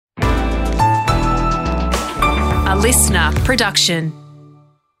listener production.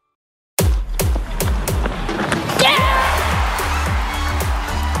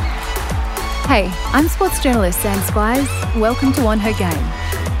 Hey, I'm sports journalist Sam Squiers. Welcome to On Her Game.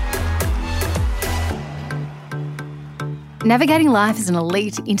 Navigating life as an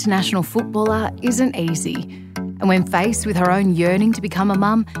elite international footballer isn't easy. And when faced with her own yearning to become a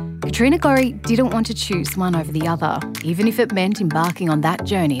mum, Katrina Gorry didn't want to choose one over the other, even if it meant embarking on that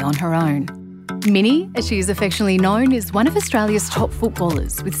journey on her own. Minnie, as she is affectionately known, is one of Australia's top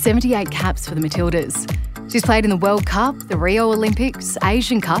footballers with 78 caps for the Matildas. She's played in the World Cup, the Rio Olympics,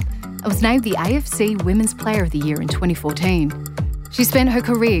 Asian Cup, and was named the AFC Women's Player of the Year in 2014. She spent her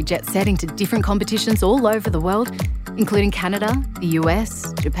career jet-setting to different competitions all over the world, including Canada, the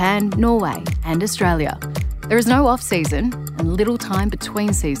US, Japan, Norway and Australia. There is no off-season and little time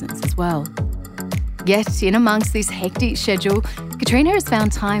between seasons as well. Yet, in amongst this hectic schedule, Katrina has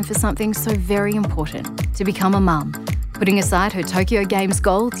found time for something so very important, to become a mum, putting aside her Tokyo Games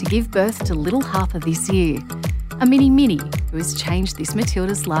goal to give birth to little Harper this year. A mini Minnie who has changed this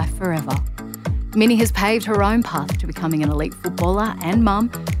Matilda's life forever. Minnie has paved her own path to becoming an elite footballer and mum,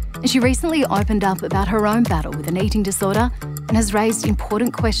 and she recently opened up about her own battle with an eating disorder and has raised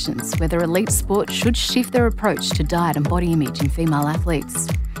important questions whether elite sport should shift their approach to diet and body image in female athletes.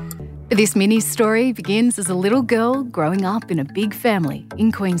 This Minnie's story begins as a little girl growing up in a big family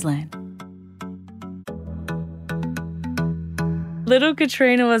in Queensland. Little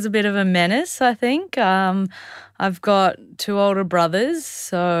Katrina was a bit of a menace, I think. I've got two older brothers,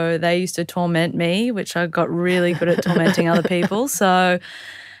 so they used to torment me, which I got really good at tormenting other people. So,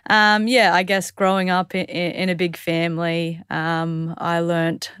 I guess growing up in a big family, I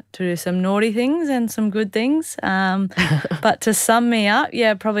learnt to do some naughty things and some good things. But to sum me up,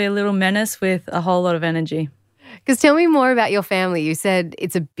 probably a little menace with a whole lot of energy. Because tell me more about your family. You said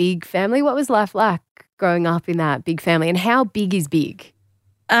it's a big family. What was life like growing up in that big family, and how big is big?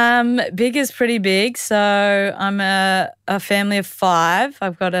 Big is pretty big. So I'm a family of 5.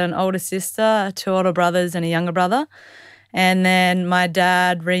 I've got an older sister, 2 older brothers and a younger brother. And then my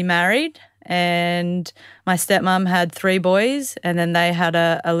dad remarried and my stepmom had 3 boys, and then they had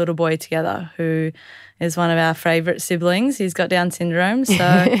a little boy together who is one of our favourite siblings. He's got Down syndrome.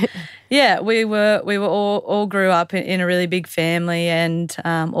 So we were all grew up in a really big family and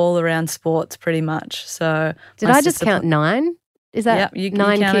all around sports pretty much. So did I just count 9? Is that you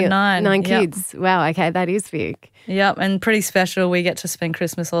 9 counted 9? 9 kids. Wow, okay, that is big. Yep, and pretty special. We get to spend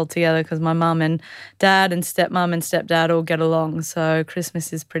Christmas all together because my mum and dad and stepmum and stepdad all get along. So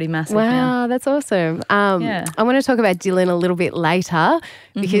Christmas is pretty massive now. Wow, that's awesome. I want to talk about Dylan a little bit later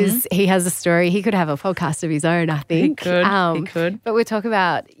because he has a story. He could have a podcast of his own, I think. He could. But we'll talk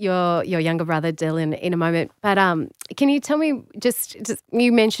about your younger brother Dylan in a moment. But can you tell me, just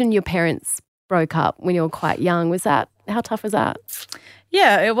you mentioned your parents broke up when you were quite young. How tough was that?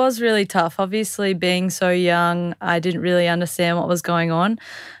 Yeah, it was really tough. Obviously, being so young, I didn't really understand what was going on.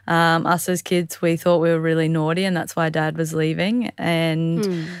 Us as kids, we thought we were really naughty, and that's why Dad was leaving.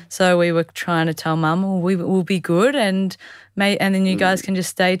 And so we were trying to tell Mum, well, we will be good, and then you guys can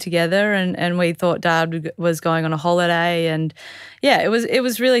just stay together. And we thought Dad was going on a holiday, and it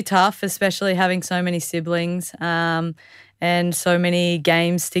was really tough, especially having so many siblings and so many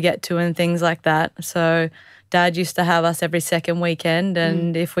games to get to and things like that. So Dad used to have us every second weekend,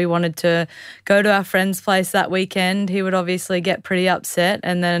 and if we wanted to go to our friend's place that weekend, he would obviously get pretty upset,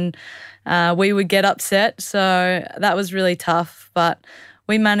 and then we would get upset. So that was really tough, but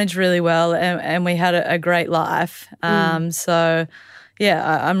we managed really well and we had a great life. I'm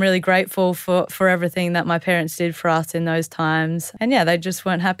really grateful for everything that my parents did for us in those times. And they just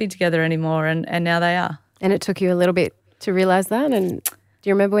weren't happy together anymore, and now they are. And it took you a little bit to realise that, and do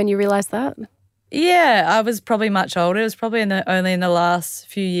you remember when you realised that? Yeah, I was probably much older. It was probably only in the last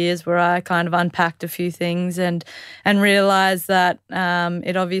few years where I kind of unpacked a few things and realised that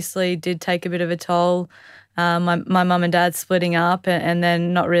it obviously did take a bit of a toll. My mum and dad splitting up and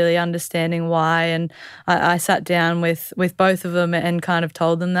then not really understanding why. And I sat down with both of them and kind of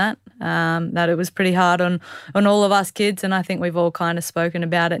told them that it was pretty hard on all of us kids, and I think we've all kind of spoken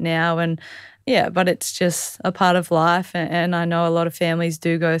about it now. And but it's just a part of life, and I know a lot of families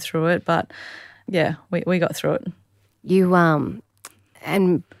do go through it, but we got through it. You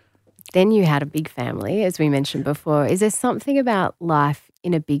and then you had a big family, as we mentioned before. Is there something about life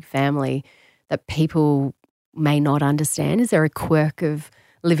in a big family that people may not understand? Is there a quirk of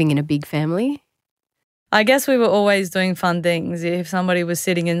living in a big family? I guess we were always doing fun things. If somebody was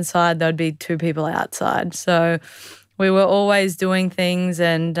sitting inside, there'd be 2 people outside. So we were always doing things,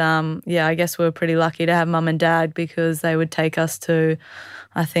 and I guess we were pretty lucky to have Mum and Dad because they would take us to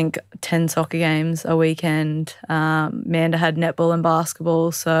I think 10 soccer games a weekend. Amanda had netball and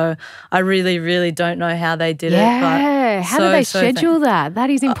basketball, so I really, really don't know how they did it. Yeah, how do they schedule that? That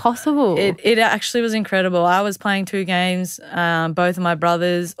is impossible. It actually was incredible. I was playing 2 games. Both of my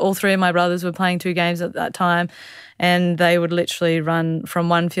brothers, all 3 of my brothers were playing 2 games at that time, and they would literally run from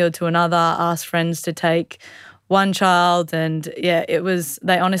one field to another, ask friends to take one child, and it was.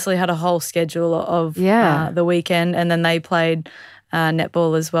 They honestly had a whole schedule of the weekend, and then they played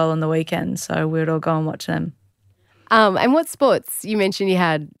netball as well on the weekend, so we'd all go and watch them. And what sports? You mentioned you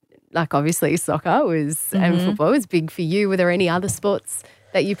had, like, obviously soccer was and football was big for you. Were there any other sports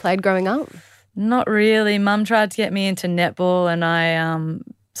that you played growing up? Not really. Mum tried to get me into netball, and I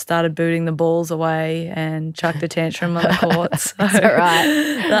started booting the balls away and chucked a tantrum on the court. So That's all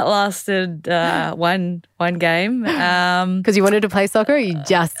right. That lasted one game. Because you wanted to play soccer, or you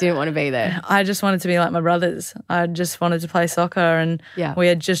just didn't want to be there? I just wanted to be like my brothers. I just wanted to play soccer, and we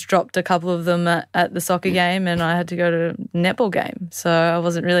had just dropped a couple of them at the soccer game, and I had to go to a netball game. So I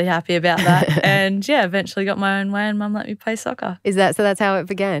wasn't really happy about that. And eventually got my own way, and Mum let me play soccer. So that's how it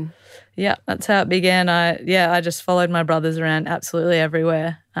began? Yeah, that's how it began. I just followed my brothers around absolutely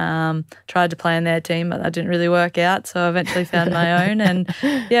everywhere. Tried to play in their team, but that didn't really work out. So I eventually found my own, and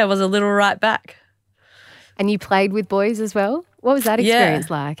it was a little right back. And you played with boys as well? What was that experience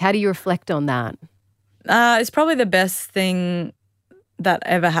like? How do you reflect on that? It's probably the best thing that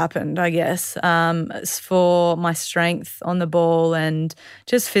ever happened, I guess, for my strength on the ball, and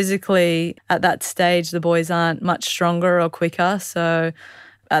just physically at that stage, the boys aren't much stronger or quicker. So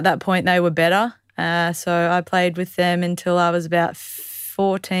at that point, they were better. So I played with them until I was about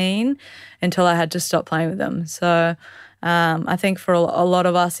 14, until I had to stop playing with them. So I think for a lot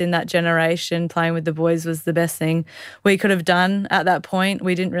of us in that generation, playing with the boys was the best thing we could have done at that point.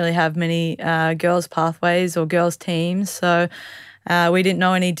 We didn't really have many girls' pathways or girls' teams, so we didn't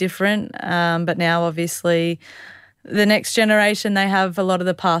know any different. But now, obviously, the next generation, they have a lot of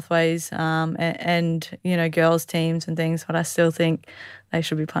the pathways and girls' teams and things, but I still think they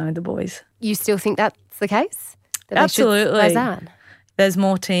should be playing with the boys. You still think that's the case? Absolutely. Why is that? There's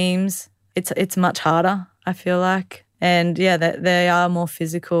more teams. It's much harder, I feel like. And, they are more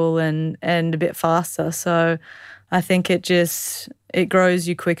physical and a bit faster. So I think it grows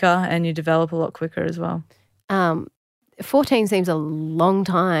you quicker and you develop a lot quicker as well. 14 seems a long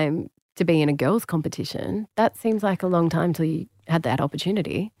time to be in a girls' competition. That seems like a long time till you had that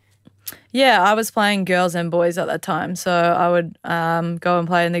opportunity. Yeah, I was playing girls and boys at that time. So I would go and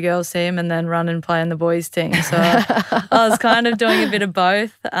play in the girls' team and then run and play in the boys' team. So I was kind of doing a bit of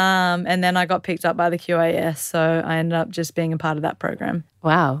both. And then I got picked up by the QAS. So I ended up just being a part of that program.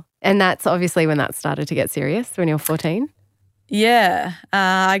 Wow. And that's obviously when that started to get serious, when you were 14? Yeah,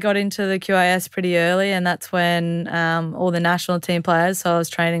 I got into the QAS pretty early, and that's when all the national team players, so I was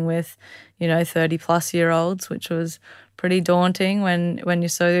training with, 30-plus-year-olds, which was pretty daunting when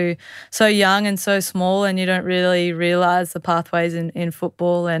you're so young and so small, and you don't really realise the pathways in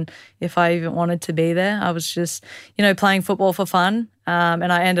football and if I even wanted to be there. I was just, playing football for fun,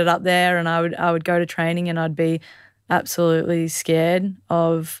 and I ended up there, and I would go to training and I'd be absolutely scared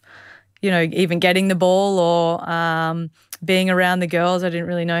of, even getting the ball or being around the girls. I didn't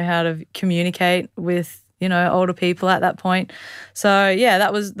really know how to communicate with, older people at that point. So,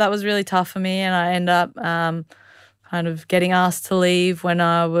 that was really tough for me, and I ended up kind of getting asked to leave when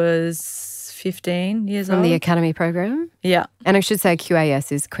I was 15 years old. From the academy program? Yeah. And I should say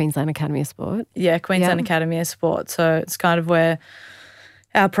QAS is Queensland Academy of Sport. Yeah, Queensland Academy of Sport. So it's kind of where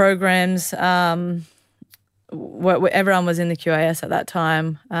our programs everyone was in the QAS at that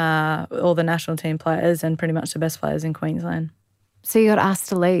time, all the national team players and pretty much the best players in Queensland. So you got asked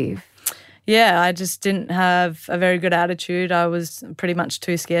to leave? Yeah, I just didn't have a very good attitude. I was pretty much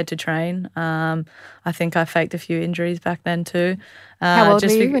too scared to train. I think I faked a few injuries back then too. How old were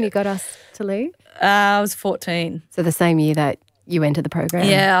you when you got asked to leave? I was 14. So the same year that you entered the program?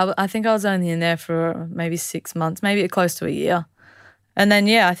 Yeah, I think I was only in there for maybe 6 months, maybe close to a year. And then,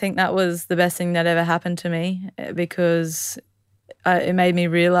 I think that was the best thing that ever happened to me, because it made me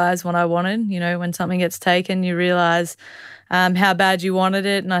realise what I wanted. When something gets taken, you realise how bad you wanted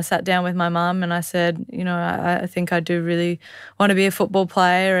it. And I sat down with my mum and I said, I think I do really want to be a football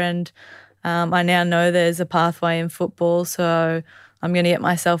player, and I now know there's a pathway in football, so I'm going to get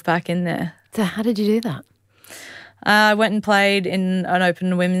myself back in there. So how did you do that? I went and played in an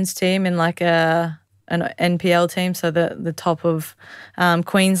open women's team in like an NPL team, so the top of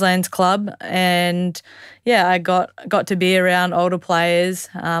Queensland's club, and I got to be around older players.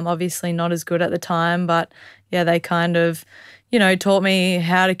 Obviously not as good at the time, but they kind of, taught me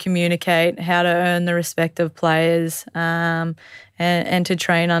how to communicate, how to earn the respect of players, and to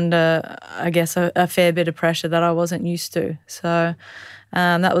train under, I guess, a fair bit of pressure that I wasn't used to. So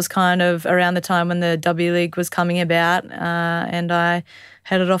that was kind of around the time when the W League was coming about, and I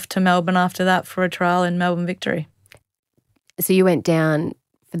headed off to Melbourne after that for a trial in Melbourne Victory. So you went down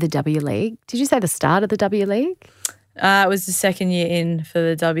for the W League. Did you say the start of the W League? It was the second year in for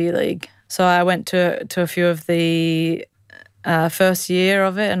the W League. So I went to a few of the first year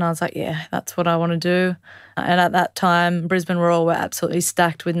of it, and I was like, yeah, that's what I want to do. And at that time, Brisbane Roar were absolutely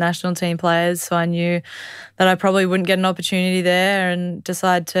stacked with national team players, so I knew that I probably wouldn't get an opportunity there, and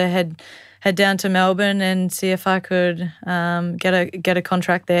decided to head down to Melbourne and see if I could get a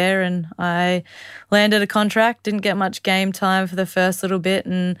contract there. And I landed a contract, didn't get much game time for the first little bit,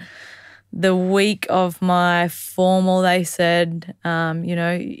 and the week of my formal, they said,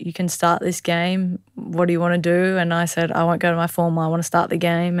 you can start this game. What do you want to do? And I said, I won't go to my formal. I want to start the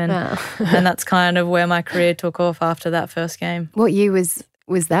game. And and that's kind of where my career took off after that first game. What year was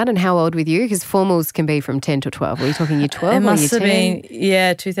that, and how old were you? Because formals can be from 10 to 12. Were you talking year 12 or year 10? It must have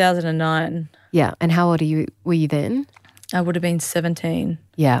been, 2009. Yeah. And how old were you then? I would have been 17.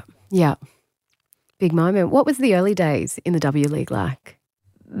 Yeah. Big moment. What was the early days in the W League like?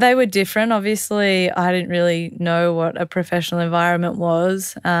 They were different. Obviously, I didn't really know what a professional environment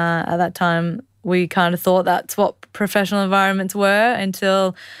was. At that time, we kind of thought that's what professional environments were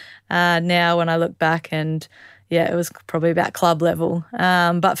until now when I look back, and it was probably about club level.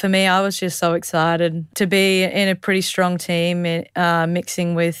 But for me, I was just so excited to be in a pretty strong team,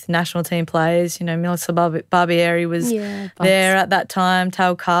 mixing with national team players. Melissa Barbieri was there at that time.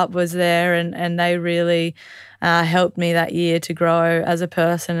 Tal Karp was there, and they really helped me that year to grow as a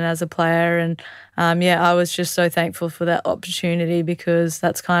person and as a player. And I was just so thankful for that opportunity, because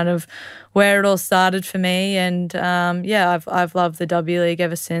that's kind of where it all started for me. And I've loved the W League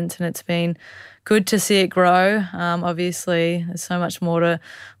ever since, and it's been good to see it grow. Obviously, there's so much more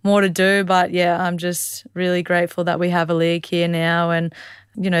to do, but I'm just really grateful that we have a league here now, and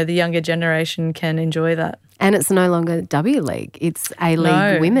the younger generation can enjoy that. And it's no longer W League, it's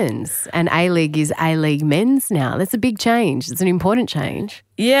A-League Women's, and A-League is A-League Men's now. That's a big change. It's an important change.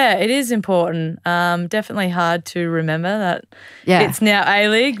 Yeah, it is important. Definitely hard to remember that it's now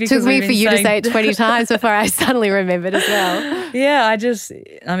A-League. It took me for you to say it 20 times before I suddenly remembered as well. Yeah,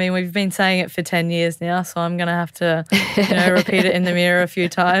 we've been saying it for 10 years now, so I'm going to have to repeat it in the mirror a few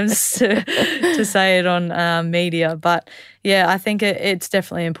times to say it on media. But I think it's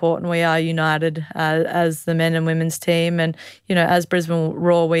definitely important. We are united as the men and women's team, and as Brisbane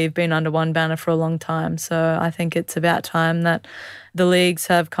Roar, we've been under one banner for a long time. So I think it's about time that the leagues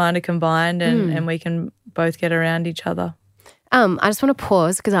have kind of combined, and we can both get around each other. I just want to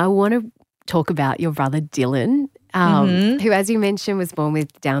pause because I want to talk about your brother Dylan, who, as you mentioned, was born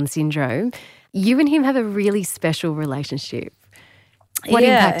with Down syndrome. You and him have a really special relationship. What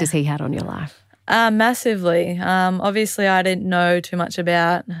impact has he had on your life? Massively. Obviously, I didn't know too much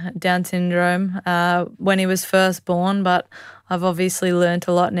about Down syndrome when he was first born, but I've obviously learnt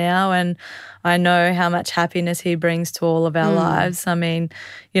a lot now, and I know how much happiness he brings to all of our lives. I mean,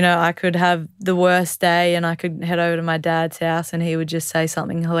 I could have the worst day and I could head over to my dad's house and he would just say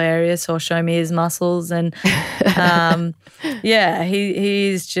something hilarious or show me his muscles. And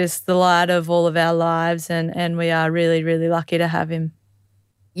he's just the light of all of our lives, and we are really, really lucky to have him.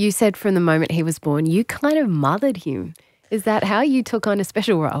 You said from the moment he was born, you kind of mothered him. Is that how you took on a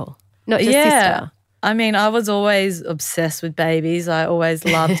special role? Not just sister? I mean, I was always obsessed with babies. I always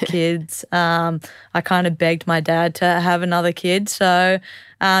loved kids. I kind of begged my dad to have another kid. So,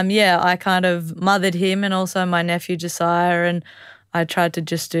 I kind of mothered him and also my nephew Josiah, and I tried to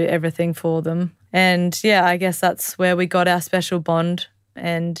just do everything for them. And, I guess that's where we got our special bond.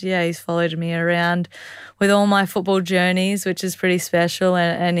 And, he's followed me around with all my football journeys, which is pretty special,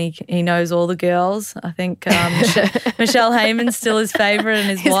 and he knows all the girls. I think Michelle Heyman's still his favourite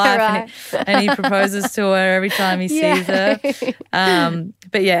and his wife, right? and he proposes to her every time he sees her.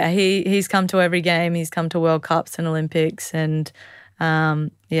 But, he's come to every game. He's come to World Cups and Olympics, and,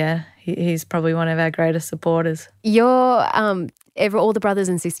 he's probably one of our greatest supporters. You're all the brothers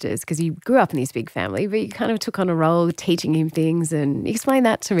and sisters, because you grew up in this big family, but you kind of took on a role teaching him things. And explain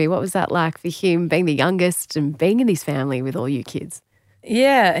that to me. What was that like for him, being the youngest and being in this family with all you kids?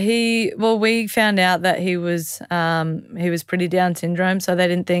 Yeah, we found out that he was pretty Down syndrome, so they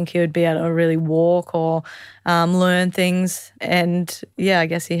didn't think he would be able to really walk or learn things. And I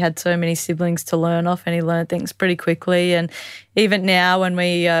guess he had so many siblings to learn off, and he learned things pretty quickly. And even now when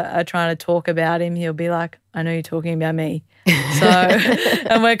we are trying to talk about him, he'll be like, I know you're talking about me. So,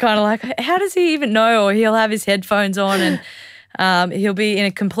 and we're kind of like, how does he even know? Or he'll have his headphones on He'll be in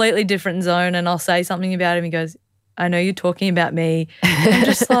a completely different zone and I'll say something about him. He goes, I know you're talking about me. I'm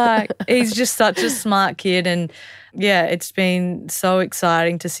just like, he's just such a smart kid. And yeah, it's been so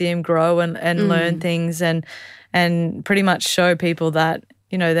exciting to see him grow and learn things and pretty much show people that,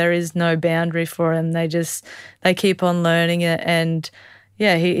 you know, there is no boundary for him. They keep on learning it. And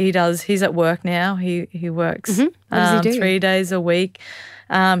yeah, he does. He's at work now. He works What does he do? 3 days a week.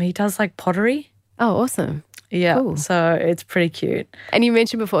 He does like pottery. Oh, awesome. Yeah, Cool. so it's pretty cute. And you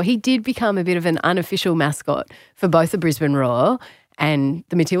mentioned before, he did become a bit of an unofficial mascot for both the Brisbane Roar and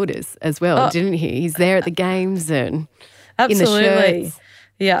the Matildas as well, didn't he? He's there at the games and Absolutely. in the shirts.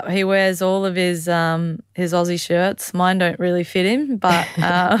 Yeah, he wears all of his Aussie shirts. Mine don't really fit him, but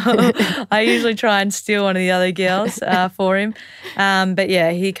I usually try and steal one of the other girls for him. But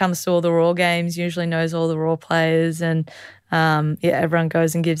yeah, he comes to all the Roar games, usually knows all the Roar players and everyone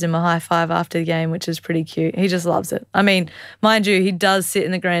goes and gives him a high five after the game, which is pretty cute. He just loves it. I mean, mind you, he does sit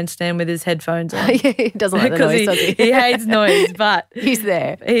in the grandstand with his headphones on. Yeah, he doesn't like the noise, does he? He hates noise, but he's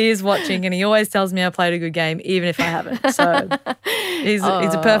there. He is watching and he always tells me I played a good game, even if I haven't. So he's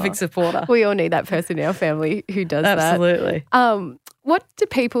a perfect supporter. We all need that person in our family who does Absolutely. that. What do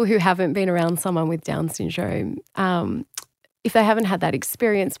people who haven't been around someone with Down syndrome, if they haven't had that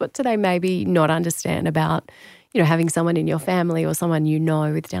experience, what do they maybe not understand about, you know, having someone in your family or someone you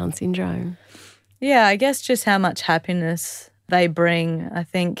know with Down syndrome? Yeah, I guess just how much happiness they bring. I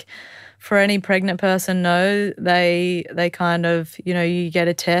think for any pregnant person, they kind of, you know, you get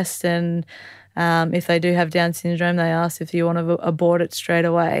a test and if they do have Down syndrome, they ask if you want to abort it straight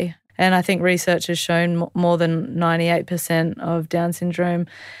away. And I think research has shown more than 98% of Down syndrome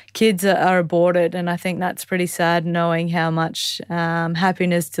kids are aborted. And I think that's pretty sad knowing how much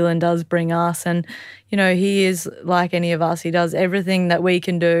happiness Dylan does bring us. And, you know, he is like any of us. He does everything that we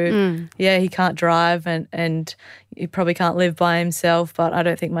can do. Yeah, he can't drive and he probably can't live by himself, but I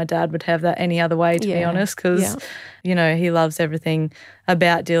don't think my dad would have that any other way, to be honest, because, you know, he loves everything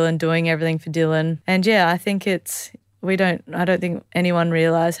about Dylan, doing everything for Dylan. And, yeah, I think I don't think anyone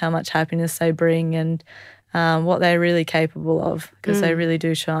realise how much happiness they bring and what they're really capable of, because they really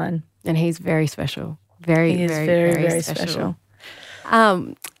do shine. And he's very special. Very special.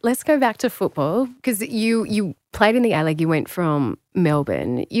 Let's go back to football, because you played in the A-League. You went from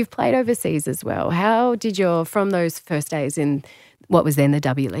Melbourne. You've played overseas as well. How did from those first days in what was then the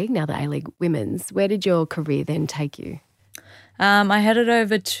W League, now the A-League Women's, where did your career then take you? I headed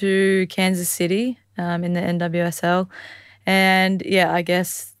over to Kansas City in the NWSL, and yeah, I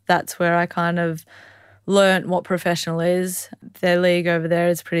guess that's where I kind of learnt what professional is. Their league over there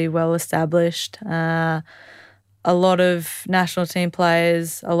is pretty well established. A lot of national team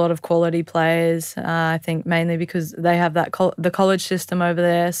players, a lot of quality players. I think mainly because they have that the college system over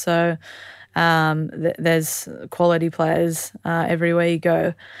there, so there's quality players everywhere you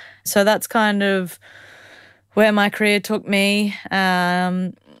go. So that's kind of where my career took me.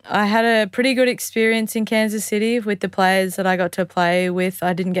 I had a pretty good experience in Kansas City with the players that I got to play with.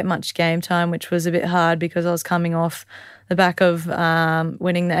 I didn't get much game time, which was a bit hard because I was coming off the back of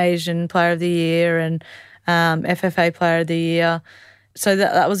winning the Asian Player of the Year and FFA Player of the Year. So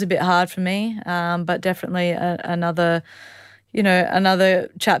that was a bit hard for me, but definitely another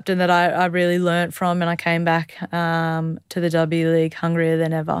chapter that I really learnt from, and I came back to the W League hungrier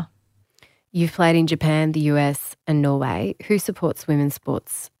than ever. You've played in Japan, the US and Norway. Who supports women's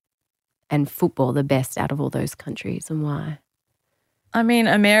sports and football the best out of all those countries, and why? I mean,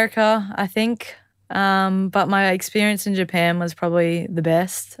 America, I think. But my experience in Japan was probably the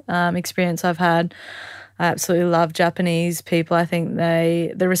best experience I've had. I absolutely love Japanese people. I think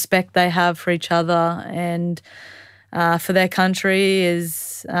the respect they have for each other and for their country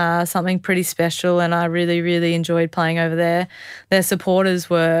is something pretty special, and I really, really enjoyed playing over there. Their supporters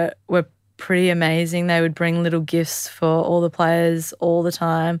were pretty amazing. They would bring little gifts for all the players all the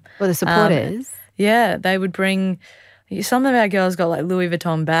time. Well, the supporters? Yeah, they would bring, some of our girls got like Louis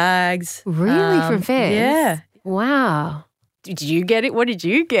Vuitton bags. Really? From fans? Yeah. Wow. Did you get it? What did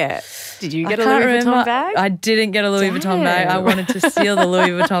you get? Did you get a Louis Vuitton bag? I didn't get a Louis Vuitton bag. I wanted to steal the Louis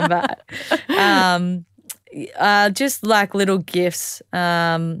Vuitton bag. Just like little gifts,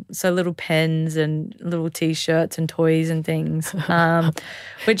 so little pens and little T-shirts and toys and things,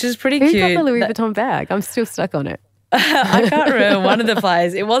 which is pretty cute. Who got the Louis Vuitton bag? I'm still stuck on it. I can't remember one of the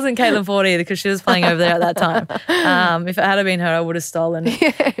players. It wasn't Caitlin Ford either, because she was playing over there at that time. If it had been her, I would have stolen it.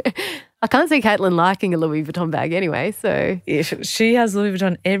 Yeah. I can't see Caitlin liking a Louis Vuitton bag anyway, so. Yeah, she has Louis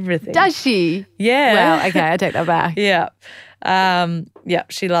Vuitton everything. Does she? Yeah. Wow, okay, I take that back. Yeah.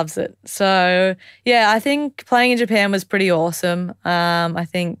 She loves it. So, yeah, I think playing in Japan was pretty awesome. I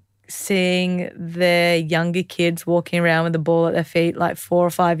think seeing their younger kids walking around with the ball at their feet, like 4 or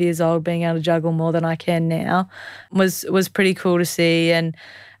 5 years old, being able to juggle more than I can now, was pretty cool to see. And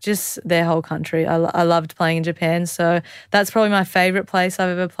just their whole country. I loved playing in Japan. So that's probably my favourite place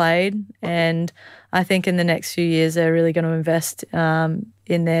I've ever played. And I think in the next few years they're really going to invest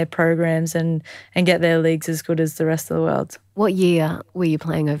in their programs and get their leagues as good as the rest of the world. What year were you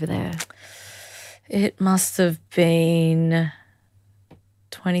playing over there? It must have been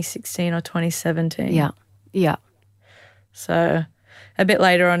 2016 or 2017. Yeah. So a bit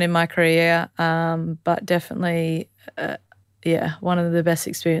later on in my career, but definitely, one of the best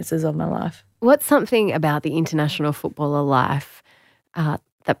experiences of my life. What's something about the international footballer life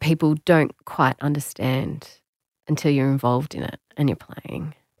that people don't quite understand until you're involved in it and you're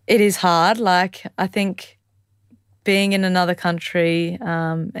playing? It is hard. Like, I think being in another country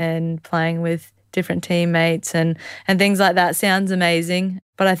and playing with different teammates and things like that sounds amazing.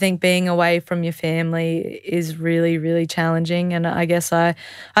 But I think being away from your family is really, really challenging. And I guess I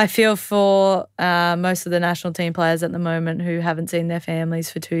feel for most of the national team players at the moment who haven't seen their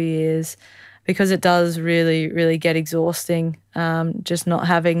families for 2 years, because it does really, really get exhausting, just not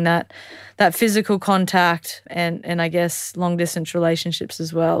having that physical contact and I guess long-distance relationships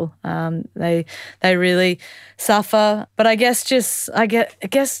as well. They really suffer. But I guess just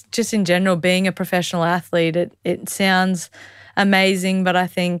in general, being a professional athlete, it sounds amazing, but I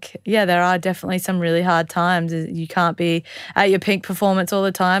think, there are definitely some really hard times. You can't be at your peak performance all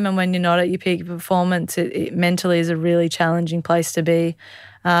the time, and when you're not at your peak performance, it mentally is a really challenging place to be.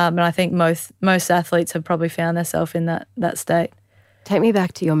 And I think most athletes have probably found themselves in that state. Take me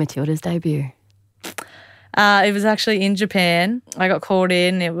back to your Matildas debut. It was actually in Japan. I got called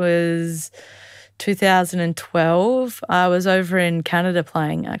in. It was 2012. I was over in Canada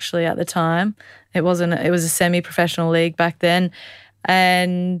playing actually at the time. It was a semi-professional league back then.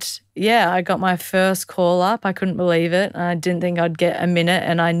 And I got my first call up. I couldn't believe it. I didn't think I'd get a minute,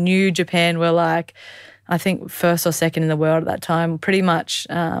 and I knew Japan were like, I think first or second in the world at that time. Pretty much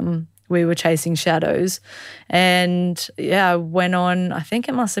we were chasing shadows. And I went on, I think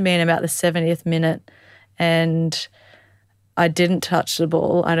it must have been about the 70th minute, and I didn't touch the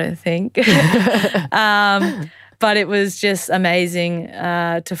ball, I don't think. But it was just amazing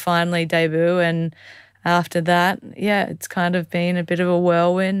to finally debut. And after that, it's kind of been a bit of a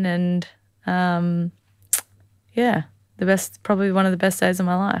whirlwind, and probably one of the best days of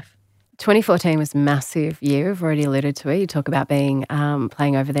my life. 2014 was a massive year. We've already alluded to it. You talk about being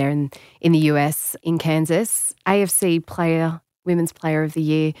playing over there in the US, in Kansas. AFC Women's Player of the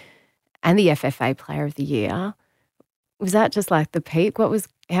Year and the FFA Player of the Year. Was that just like the peak?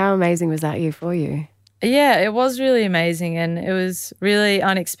 How amazing was that year for you? Yeah, it was really amazing, and it was really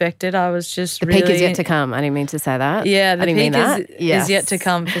unexpected. I was just the peak is yet to come. I didn't mean to say that. Yeah, the peak is is yet to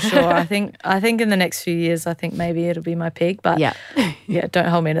come for sure. I think in the next few years, I think maybe it'll be my peak. But don't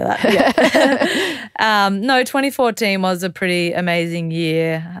hold me to that. Yeah. No, 2014 was a pretty amazing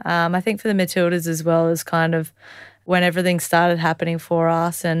year. I think for the Matildas as well, as kind of when everything started happening for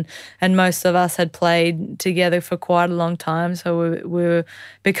us, and most of us had played together for quite a long time, so we were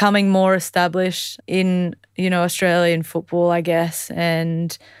becoming more established in Australian football, I guess.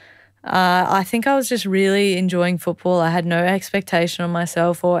 And I think I was just really enjoying football. I had no expectation on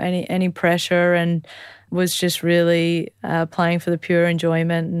myself or any pressure, and was just really playing for the pure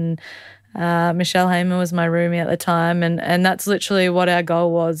enjoyment. And Michelle Heyman was my roomie at the time, and that's literally what our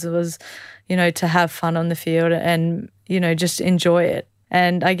goal was to have fun on the field and, just enjoy it.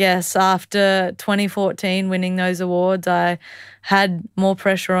 And I guess after 2014 winning those awards, I had more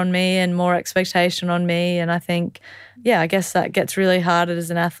pressure on me and more expectation on me. And I think, I guess that gets really hard as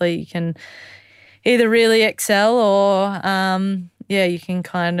an athlete. You can either really excel or, you can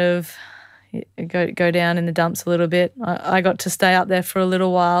kind of go down in the dumps a little bit. I got to stay up there for a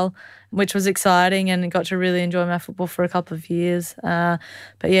little while, which was exciting, and got to really enjoy my football for a couple of years. But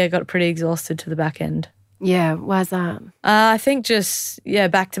got pretty exhausted to the back end. Yeah, why's that? I think just,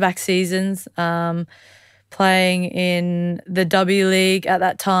 back-to-back seasons, playing in the W League at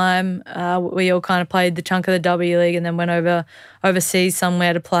that time. We all kind of played the chunk of the W League and then went overseas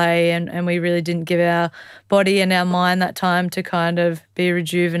somewhere to play, and we really didn't give our body and our mind that time to kind of be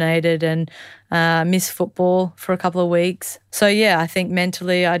rejuvenated and miss football for a couple of weeks. So, I think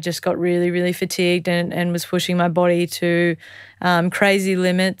mentally I just got really, really fatigued and was pushing my body to crazy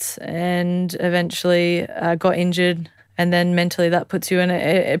limits, and eventually got injured. And then mentally that puts you in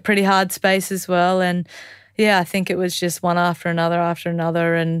a pretty hard space as well. And, I think it was just one after another.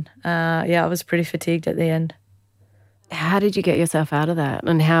 And, I was pretty fatigued at the end. How did you get yourself out of that?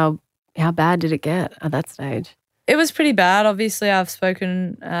 And how bad did it get at that stage? It was pretty bad. Obviously, I've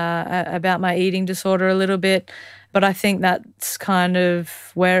spoken about my eating disorder a little bit, but I think that's kind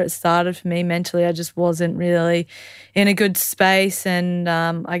of where it started for me mentally. I just wasn't really in a good space, and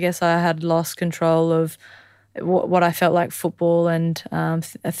I guess I had lost control of what I felt like football and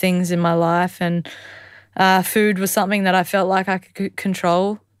things in my life, and food was something that I felt like I could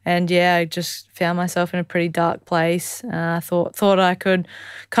control. And yeah, I just found myself in a pretty dark place. Thought I could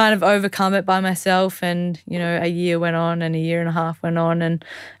kind of overcome it by myself, and a year went on, and a year and a half went on, and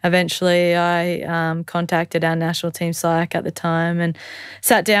eventually I contacted our national team psych at the time and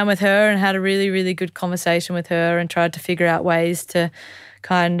sat down with her and had a really, really good conversation with her and tried to figure out ways to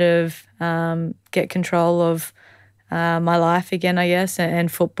kind of get control of my life again, I guess,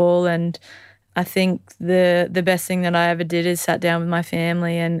 and football. And I think the best thing that I ever did is sat down with my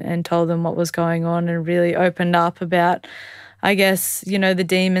family and told them what was going on and really opened up about, I guess, the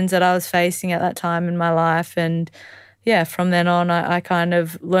demons that I was facing at that time in my life. And yeah, from then on, I kind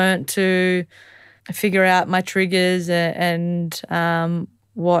of learnt to figure out my triggers and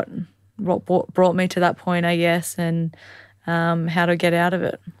what brought me to that point, I guess, and how to get out of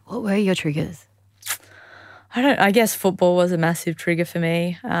it. What were your triggers? I guess football was a massive trigger for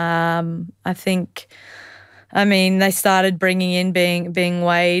me. They started bringing in being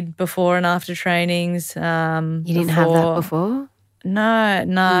weighed before and after trainings. You didn't have that before? No,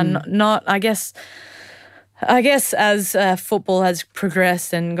 not. I guess as football has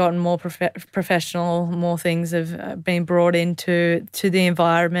progressed and gotten more professional, more things have been brought into the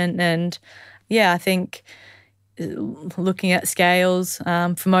environment, and yeah, I think looking at scales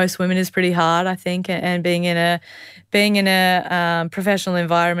for most women is pretty hard, I think, and being in a professional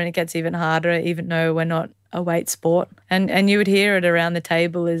environment, it gets even harder, even though we're not a weight sport. And you would hear it around the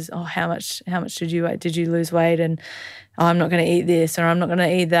table is, oh, how much did you lose weight, and oh, I'm not going to eat this or I'm not going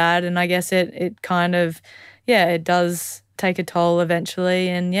to eat that. And I guess it kind of, yeah, it does take a toll eventually.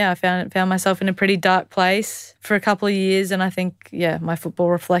 And yeah, I found myself in a pretty dark place for a couple of years, and I think, yeah, my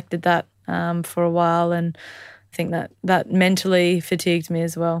football reflected that for a while, and I think that mentally fatigued me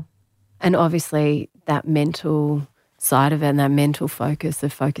as well. And obviously that mental side of it and that mental focus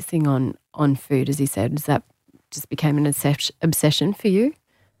of focusing on food, as you said, does that just became an obsession for you?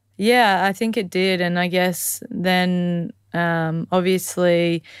 Yeah, I think it did. And I guess then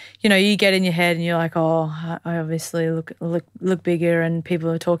obviously, you get in your head and you're like, oh, I obviously look bigger and people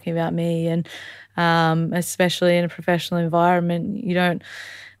are talking about me. And especially in a professional environment, you don't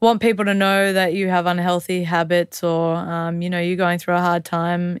want people to know that you have unhealthy habits or, you're going through a hard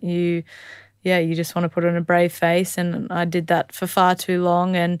time. You just want to put on a brave face. And I did that for far too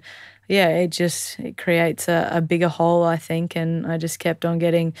long. And yeah, it creates a bigger hole, I think. And I just kept on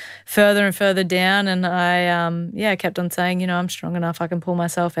getting further and further down. And I kept on saying, I'm strong enough, I can pull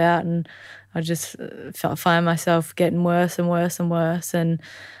myself out. And I just find myself getting worse and worse and worse. And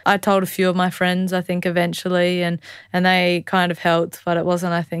I told a few of my friends, I think, eventually, and they kind of helped. But it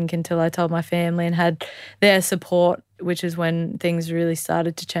wasn't, I think, until I told my family and had their support, which is when things really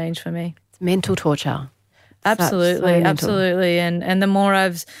started to change for me. It's mental torture. Absolutely. And the more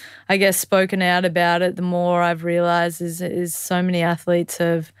I've, I guess, spoken out about it, the more I've realised is so many athletes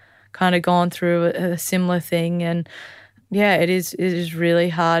have kind of gone through a similar thing. And yeah, it is really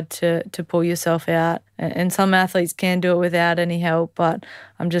hard to pull yourself out. And some athletes can do it without any help, but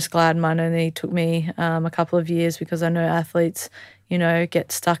I'm just glad mine only took me a couple of years, because I know athletes,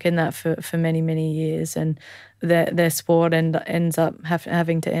 get stuck in that for many, many years, and their sport ends up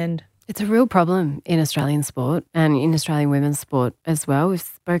having to end. It's a real problem in Australian sport and in Australian women's sport as well.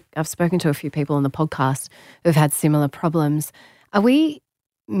 I've spoken to a few people on the podcast who've had similar problems. Are we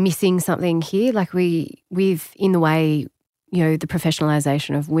missing something here? Like we've in the way, the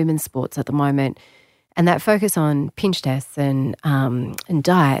professionalisation of women's sports at the moment, and that focus on pinch tests and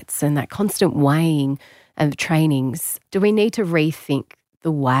diets and that constant weighing of trainings. Do we need to rethink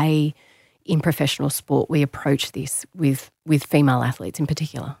the way in professional sport we approach this with female athletes in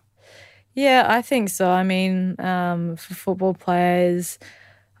particular? Yeah, I think so. I mean, for football players,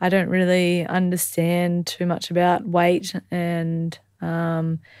 I don't really understand too much about weight and,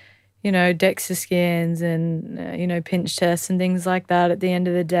 DEXA scans and, pinch tests and things like that. At the end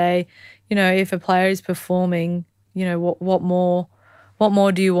of the day, if a player is performing, what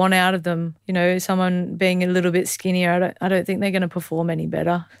more do you want out of them? Someone being a little bit skinnier, I don't think they're going to perform any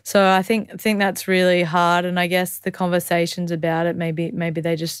better. So I think that's really hard. And I guess the conversations about it, maybe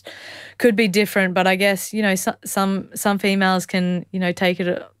they just could be different. But I guess, some females can, take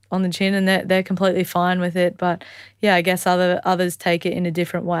it on the chin and they're completely fine with it. But yeah, I guess others take it in a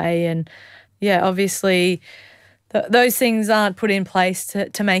different way. And yeah, obviously those things aren't put in place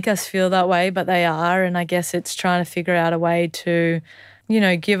to make us feel that way, but they are. And I guess it's trying to figure out a way to,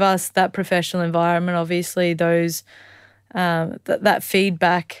 give us that professional environment. Obviously, those that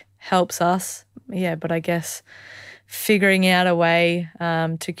feedback helps us. Yeah, but I guess figuring out a way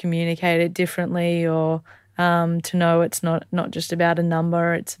to communicate it differently, or to know it's not just about a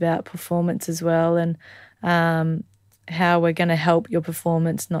number, it's about performance as well, and how we're going to help your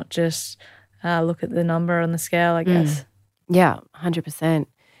performance, not just look at the number on the scale, I guess. Yeah, 100%.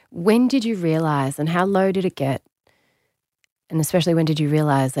 When did you realise, and how low did it get? And especially, when did you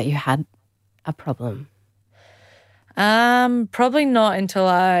realise that you had a problem? Probably not until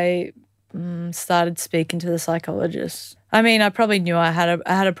I started speaking to the psychologist. I mean, I probably knew I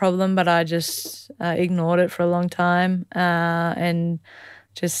had a problem, but I just ignored it for a long time and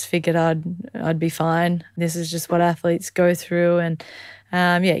just figured I'd be fine. This is just what athletes go through, and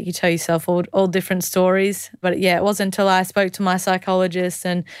you tell yourself all different stories. But yeah, it wasn't until I spoke to my psychologist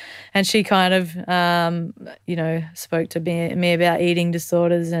and she kind of spoke to me about eating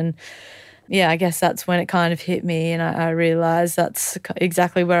disorders, and yeah, I guess that's when it kind of hit me, and I realised that's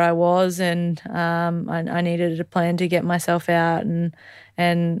exactly where I was, and I needed a plan to get myself out,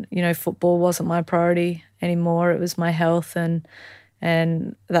 and football wasn't my priority anymore. It was my health,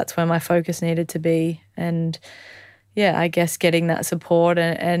 and that's where my focus needed to be. And yeah, I guess getting that support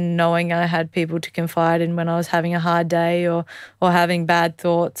and knowing I had people to confide in when I was having a hard day or having bad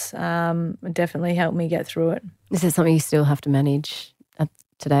thoughts definitely helped me get through it. Is this something you still have to manage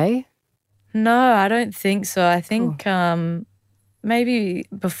today? No, I don't think so. I think maybe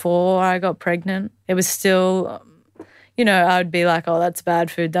before I got pregnant, it was still, I would be like, oh, that's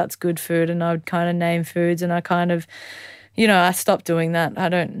bad food, that's good food, and I would kind of name foods, and I kind of, I stopped doing that. I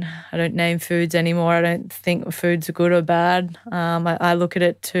don't name foods anymore. I don't think foods are good or bad. I look at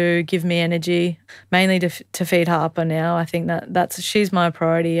it to give me energy, mainly to feed Harper now. I think she's my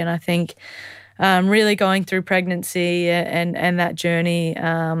priority, and I think really going through pregnancy and that journey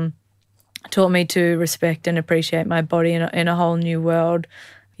taught me to respect and appreciate my body in a whole new world.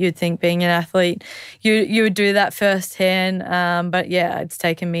 You'd think being an athlete, you would do that firsthand, but yeah, it's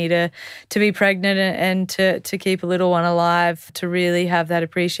taken me to be pregnant and to keep a little one alive, to really have that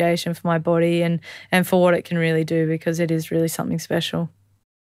appreciation for my body and for what it can really do, because it is really something special.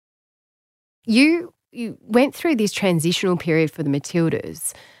 You went through this transitional period for the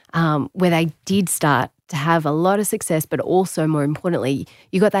Matildas, where they did start to have a lot of success, but also, more importantly,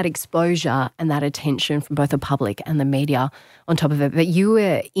 you got that exposure and that attention from both the public and the media on top of it. But you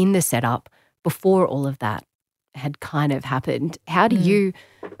were in the setup before all of that had kind of happened. How do you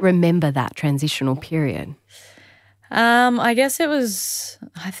remember that transitional period? I guess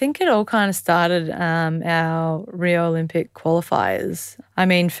I think it all kind of started our Rio Olympic qualifiers. I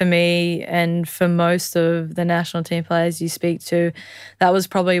mean, for me and for most of the national team players you speak to, that was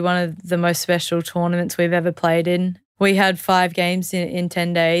probably one of the most special tournaments we've ever played in. We had 5 games in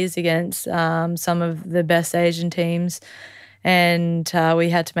 10 days against some of the best Asian teams, and we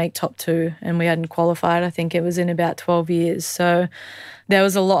had to make top 2, and we hadn't qualified. I think it was in about 12 years. So there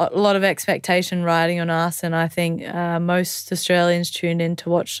was a lot of expectation riding on us, and I think most Australians tuned in to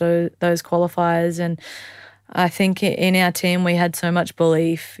watch those qualifiers. And I think in our team we had so much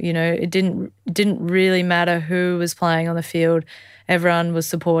belief. It didn't really matter who was playing on the field. Everyone was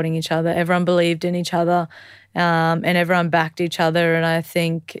supporting each other. Everyone believed in each other, and everyone backed each other. And I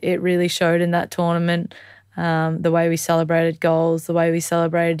think it really showed in that tournament. The way we celebrated goals, the way we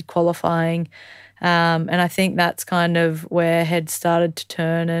celebrated qualifying. And I think that's kind of where heads started to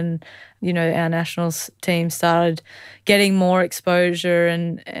turn, and, our national team started getting more exposure.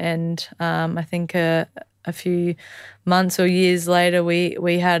 And I think a few months or years later,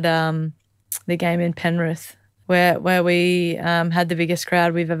 we had the game in Penrith where we had the biggest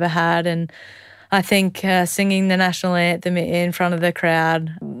crowd we've ever had. And I think singing the national anthem in front of the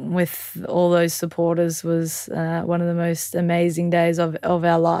crowd with all those supporters was one of the most amazing days of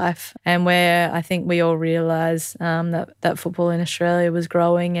our life, and where I think we all realised that football in Australia was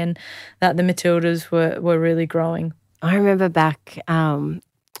growing, and that the Matildas were really growing. I remember back when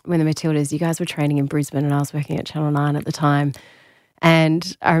the Matildas, you guys were training in Brisbane, and I was working at Channel 9 at the time,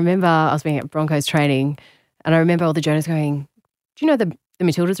 and I remember I was being at Broncos training, and I remember all the journalists going, "Do you know the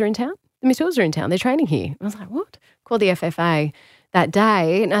Matildas are in town? The Matildas are in town. They're training here." I was like, "What?" Called the FFA that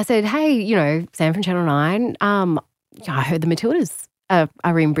day, and I said, "Hey, Sam from Channel 9, I heard the Matildas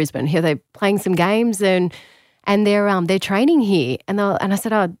are in Brisbane. Here they're playing some games, and they're training here." And I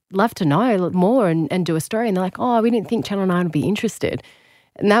said, "I'd love to know more and do a story." And they're like, "Oh, we didn't think Channel 9 would be interested."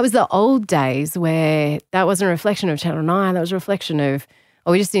 And that was the old days where that wasn't a reflection of Channel 9. That was a reflection of,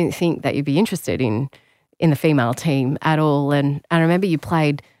 we just didn't think that you'd be interested in in the female team at all. And I remember you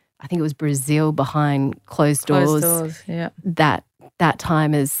played, I think it was Brazil behind closed doors. Yeah. That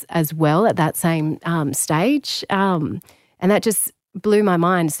time as well at that same stage. And that just blew my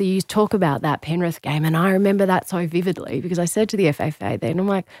mind. So you talk about that Penrith game, and I remember that so vividly because I said to the FFA then, I'm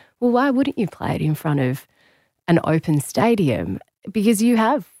like, well, why wouldn't you play it in front of an open stadium? Because you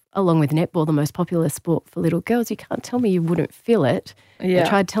have, along with netball, the most popular sport for little girls. You can't tell me you wouldn't feel it. Yeah. They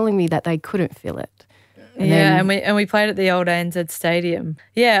tried telling me that they couldn't feel it. And we played at the old ANZ Stadium.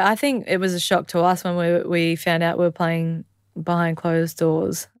 Yeah, I think it was a shock to us when we found out we were playing behind closed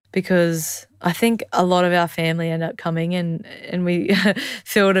doors, because I think a lot of our family ended up coming and we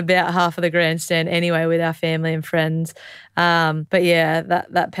filled about half of the grandstand anyway with our family and friends. But yeah,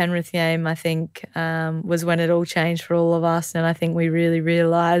 that Penrith game, I think, was when it all changed for all of us. And I think we really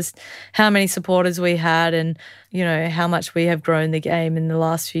realised how many supporters we had and, you know, how much we have grown the game in the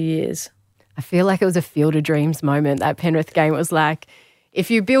last few years. I feel like it was a Field of Dreams moment. That Penrith game was like, if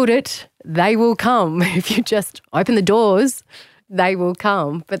you build it, they will come. If you just open the doors, they will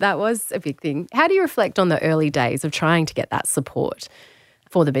come. But that was a big thing. How do you reflect on the early days of trying to get that support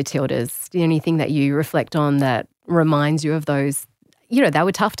for the Matildas? Anything that you reflect on that reminds you of those, you know, they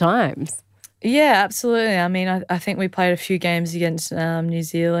were tough times? Yeah, absolutely. I mean, I think we played a few games against New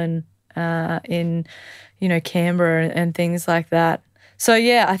Zealand in, you know, Canberra and things like that. So,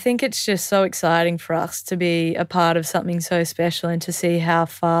 yeah, I think it's just so exciting for us to be a part of something so special and to see how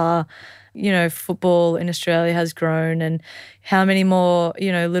far, you know, football in Australia has grown and how many more,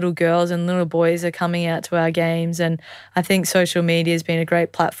 you know, little girls and little boys are coming out to our games. And I think social media has been a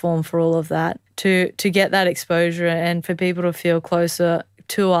great platform for all of that, to get that exposure and for people to feel closer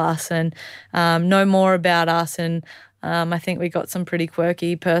to us and know more about us. And I think we got some pretty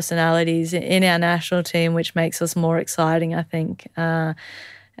quirky personalities in our national team, which makes us more exciting, I think.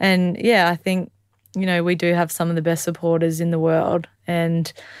 And, yeah, I think, you know, we do have some of the best supporters in the world,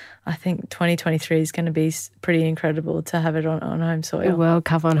 and I think 2023 is going to be pretty incredible to have it on home soil. The World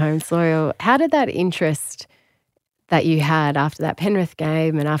Cup on home soil. How did that interest that you had after that Penrith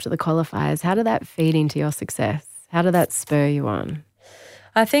game and after the qualifiers, how did that feed into your success? How did that spur you on?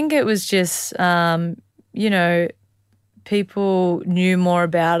 I think it was just, you know, people knew more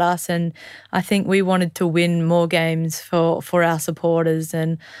about us, and I think we wanted to win more games for our supporters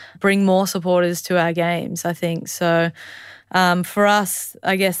and bring more supporters to our games, I think. So for us,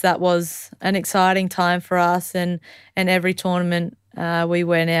 I guess that was an exciting time for us, and every tournament we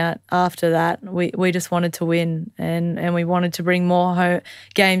went out after that, we just wanted to win, and we wanted to bring more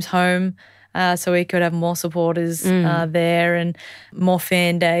games home so we could have more supporters there and more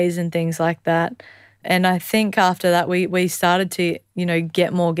fan days and things like that. And I think after that we started to, you know,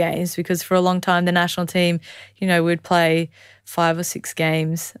 get more games, because for a long time the national team, you know, would play 5 or 6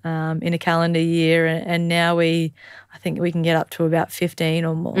 games in a calendar year, and now I think we can get up to about 15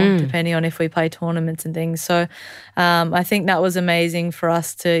 or more, depending on if we play tournaments and things. So I think that was amazing for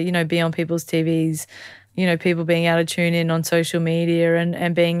us to, you know, be on people's TVs, you know, people being able to tune in on social media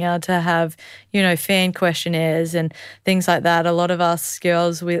and being able to have, you know, fan questionnaires and things like that. A lot of us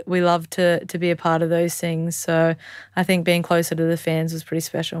girls, we love to be a part of those things. So I think being closer to the fans was pretty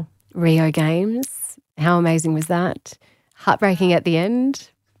special. Rio Games, how amazing was that? Heartbreaking at the end?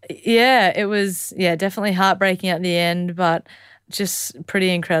 Yeah, it was, definitely heartbreaking at the end, but just pretty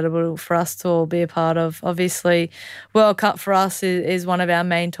incredible for us to all be a part of. Obviously, World Cup for us is one of our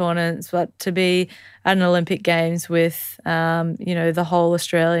main tournaments, but to be at an Olympic Games with, you know, the whole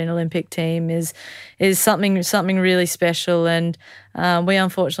Australian Olympic team is something really special. And we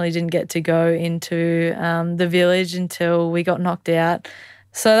unfortunately didn't get to go into the village until we got knocked out.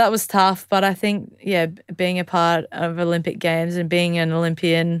 So that was tough, but I think, being a part of Olympic Games and being an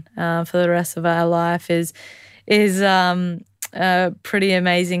Olympian for the rest of our life is a pretty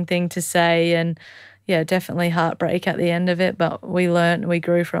amazing thing to say, and definitely heartbreak at the end of it, but we learned, we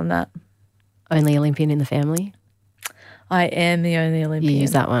grew from that. Only Olympian in the family? I am the only Olympian. You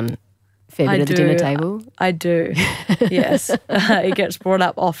use that one fair bit at the dinner table? I do, yes. It gets brought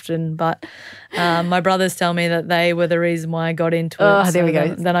up often, but my brothers tell me that they were the reason why I got into it. Oh, there we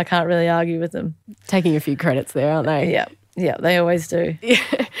go. Then I can't really argue with them. Taking a few credits there, aren't they? Yeah, they always do.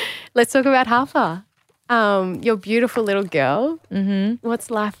 Let's talk about Harper. Your beautiful little girl. Mm-hmm.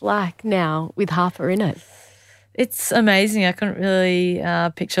 What's life like now with Harper in it? It's amazing. I couldn't really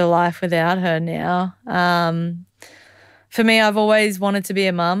picture life without her now. For me, I've always wanted to be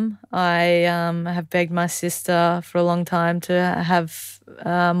a mum. I have begged my sister for a long time to have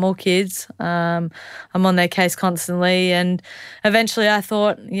more kids. I'm on their case constantly, and eventually I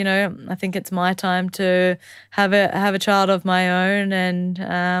thought, I think it's my time to have a child of my own,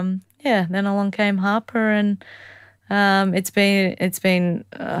 and then along came Harper, and it's been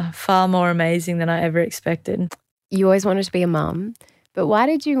far more amazing than I ever expected. You always wanted to be a mum, but why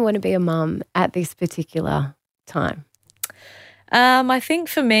did you want to be a mum at this particular time? I think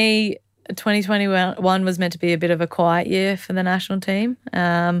for me, 2021 was meant to be a bit of a quiet year for the national team.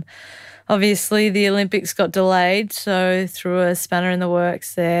 Obviously, the Olympics got delayed, so threw a spanner in the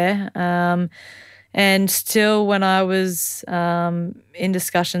works there. And still, when I was in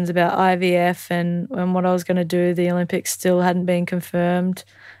discussions about IVF and what I was going to do, the Olympics still hadn't been confirmed.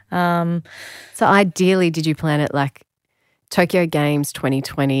 So ideally, did you plan it like Tokyo Games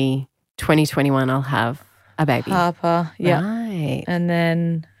 2020, 2021, I'll have a baby? Harper, yeah. Right. And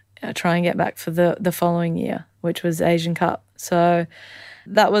then try and get back for the following year, which was Asian Cup. So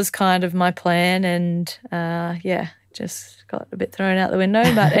that was kind of my plan, and just got a bit thrown out the window.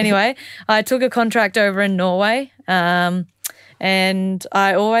 But anyway, I took a contract over in Norway, and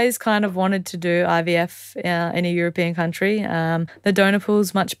I always kind of wanted to do IVF in a European country. The donor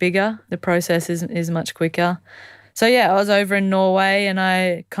pool's much bigger. The process is much quicker. So, I was over in Norway, and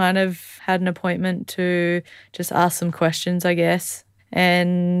I kind of had an appointment to just ask some questions, I guess.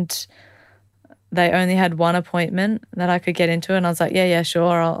 And they only had one appointment that I could get into, and I was like, yeah,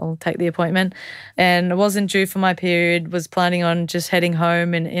 sure, I'll take the appointment. And I wasn't due for my period, was planning on just heading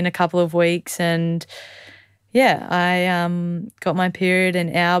home in a couple of weeks. And, I got my period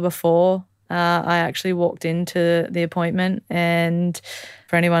an hour before I actually walked into the appointment. And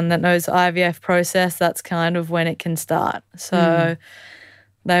for anyone that knows the IVF process, that's kind of when it can start. So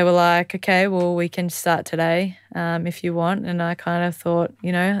they were like, okay, well, we can start today if you want. And I kind of thought,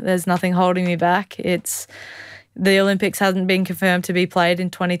 there's nothing holding me back. The Olympics hasn't been confirmed to be played in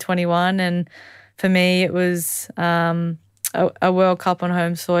 2021. And for me, it was a World Cup on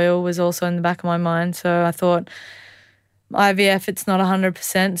home soil was also in the back of my mind. So I thought, IVF, it's not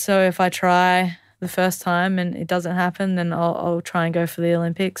 100%. So if I try the first time and it doesn't happen, then I'll try and go for the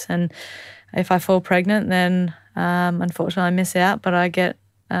Olympics. And if I fall pregnant, then unfortunately I miss out, but I get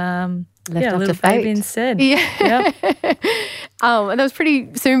a little baby instead. Yeah. And that was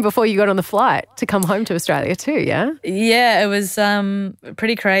pretty soon before you got on the flight to come home to Australia too, yeah? Yeah, it was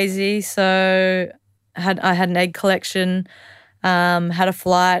pretty crazy. So I had an egg collection, had a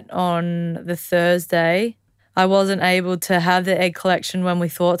flight on the Thursday. I wasn't able to have the egg collection when we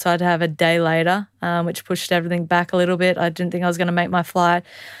thought, so I had to have a day later, which pushed everything back a little bit. I didn't think I was going to make my flight.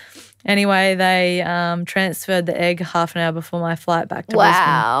 Anyway, they transferred the egg half an hour before my flight back to Brisbane.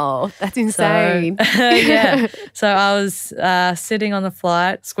 Wow, that's insane. So, so I was sitting on the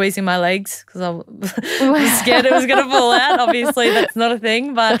flight, squeezing my legs because I was scared it was going to fall out. Obviously, that's not a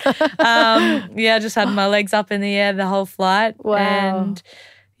thing. But, I just had my legs up in the air the whole flight. Wow. And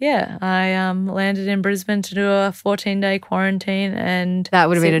I landed in Brisbane to do a 14-day quarantine. And that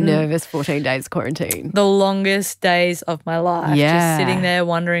would have been a nervous 14 days quarantine. The longest days of my life. Yeah. Just sitting there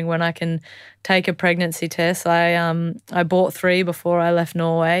wondering when I can take a pregnancy test. I bought 3 before I left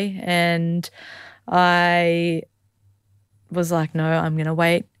Norway, and I was like, no, I'm going to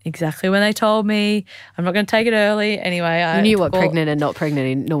wait exactly when they told me. I'm not going to take it early. Anyway, you knew what pregnant and not pregnant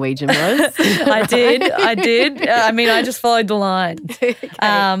in Norwegian was. I did. I mean, I just followed the line. Okay.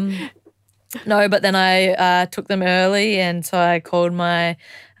 No, but then I took them early, and so I called my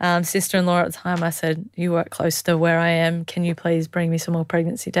sister-in-law at the time. I said, you work close to where I am. Can you please bring me some more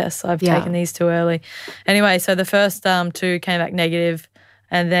pregnancy tests? I've taken these too early. Anyway, so the first 2 came back negative.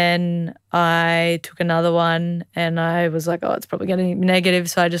 And then I took another one, and I was like, oh, it's probably going to be negative.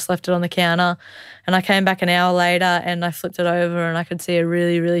 So I just left it on the counter, and I came back an hour later and I flipped it over and I could see a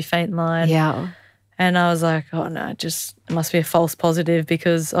really, really faint line. Yeah. And I was like, oh, no, it must be a false positive,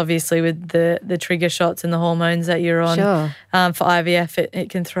 because obviously with the trigger shots and the hormones that you're on for IVF, it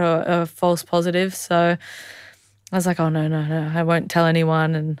can throw a false positive. So I was like, oh, no, I won't tell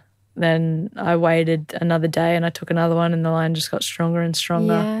anyone. And then I waited another day and I took another one, and the line just got stronger and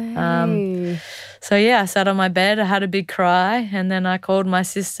stronger. I sat on my bed, I had a big cry, and then I called my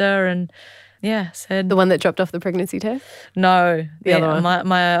sister and said... The one that dropped off the pregnancy test? No. The other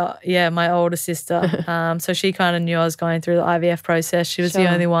one? My older sister. So she kind of knew I was going through the IVF process. She was the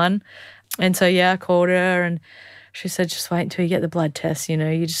only one. And so, I called her and she said, just wait until you get the blood test,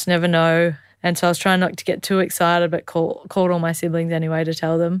 you just never know. And so I was trying not to get too excited, but called all my siblings anyway to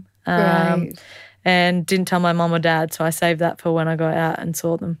tell them. Right. And didn't tell my mum or dad, so I saved that for when I got out and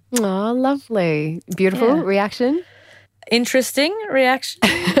saw them. Oh, lovely. Beautiful reaction? Interesting reaction.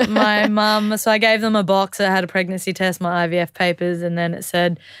 My mum, so I gave them a box that had a pregnancy test, my IVF papers, and then it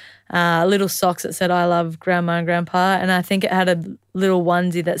said little socks that said I love Grandma and Grandpa, and I think it had a little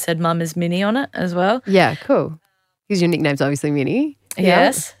onesie that said Mum is Minnie on it as well. Yeah, cool. Because your nickname's obviously Minnie.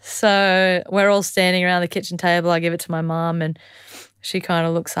 Yes. So we're all standing around the kitchen table. I give it to my mum and she kind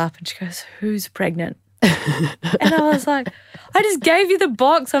of looks up and she goes, "Who's pregnant?" And I was like, "I just gave you the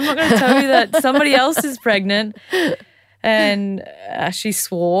box. I'm not going to tell you that somebody else is pregnant." And she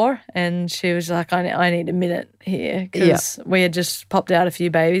swore and she was like, I need a minute here because we had just popped out a few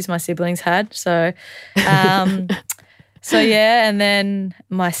babies my siblings had. So, and then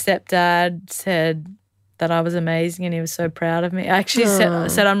my stepdad said that I was amazing and he was so proud of me. I actually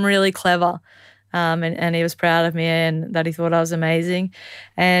said I'm really clever. And he was proud of me and that he thought I was amazing.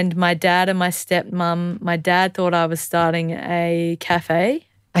 And my dad and my stepmom, my dad thought I was starting a cafe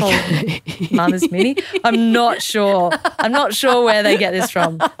called Mama's Mini. I'm not sure where they get this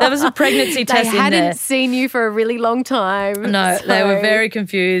from. There was a pregnancy test in there. They hadn't seen you for a really long time. No, they were very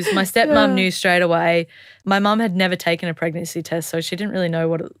confused. My stepmom knew straight away. My mum had never taken a pregnancy test, so she didn't really know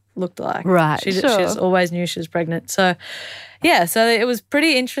what it looked like. Right, She just always knew she was pregnant. So, so it was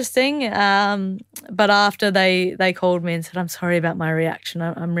pretty interesting. But after they called me and said, "I'm sorry about my reaction.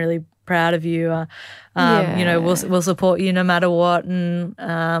 I'm really proud of you. We'll support you no matter what,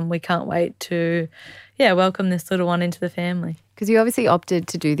 and we can't wait to, welcome this little one into the family." Because you obviously opted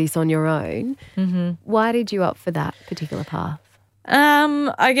to do this on your own. Mm-hmm. Why did you opt for that particular path?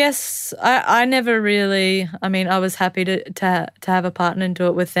 I guess I never really. I mean, I was happy to have a partner and do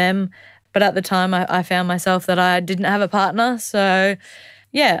it with them, but at the time I found myself that I didn't have a partner. So,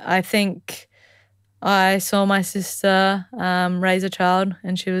 I think I saw my sister raise a child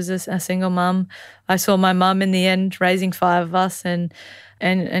and she was a single mum. I saw my mum in the end raising 5 of us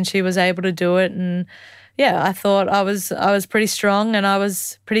and she was able to do it. And I thought I was pretty strong and I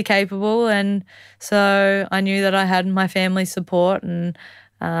was pretty capable, and so I knew that I had my family's support, and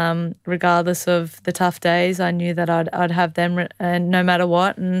regardless of the tough days, I knew that I'd have them, and no matter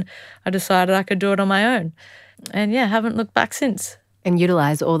what, and I decided I could do it on my own, and haven't looked back since. And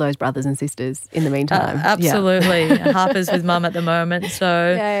utilise all those brothers and sisters in the meantime. Absolutely. Yeah. Harper's with mum at the moment,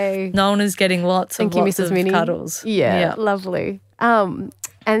 so Nolan is getting lots of cuddles. Yeah, lovely.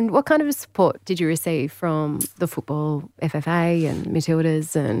 And what kind of support did you receive from the football FFA and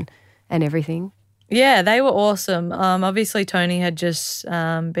Matildas and everything? Yeah, they were awesome. Obviously, Tony had just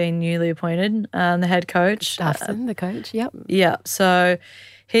been newly appointed, the head coach. Dustin, the coach, yep. Yeah, so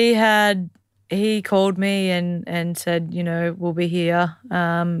he called me and said, we'll be here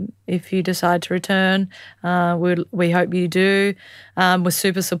if you decide to return. We hope you do. Was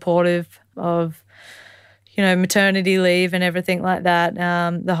super supportive of maternity leave and everything like that.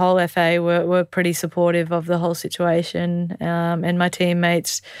 The whole FA were pretty supportive of the whole situation, and my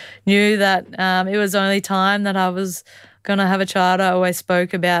teammates knew that it was only time that I was going to have a child. I always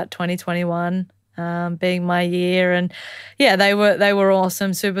spoke about 2021 being my year, and they were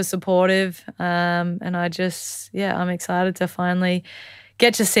awesome, super supportive, and I just I'm excited to finally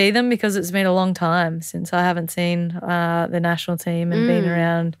get to see them because it's been a long time since I haven't seen the national team and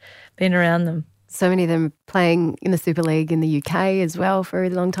been around them. So many of them playing in the Super League in the UK as well for a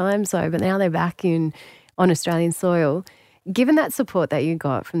long time. But now they're back on Australian soil. Given that support that you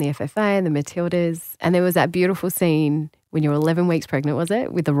got from the FFA and the Matildas, and there was that beautiful scene when you were 11 weeks pregnant, was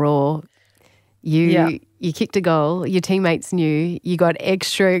it, with the Roar? You kicked a goal. Your teammates knew. You got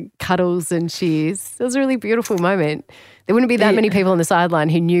extra cuddles and cheers. It was a really beautiful moment. There wouldn't be that many people on the sideline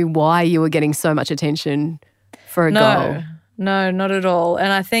who knew why you were getting so much attention for a goal. No, not at all.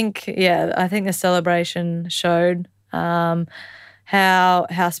 And I think the celebration showed how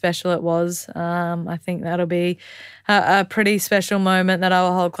special it was. I think that'll be a pretty special moment that I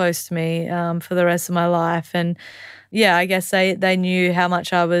will hold close to me for the rest of my life. And I guess they knew how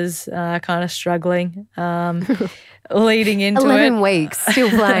much I was kind of struggling leading into 11 weeks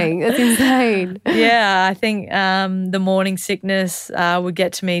still playing. That's insane. Yeah, I think the morning sickness would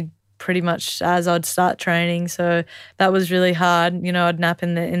get to me pretty much as I'd start training, so that was really hard. I'd nap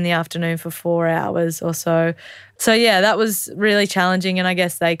in the afternoon for 4 hours or so. So that was really challenging, and I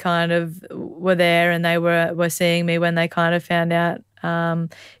guess they kind of were there and they were seeing me when they kind of found out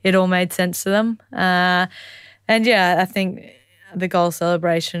it all made sense to them. I think the goal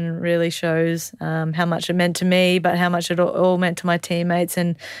celebration really shows how much it meant to me, but how much it all meant to my teammates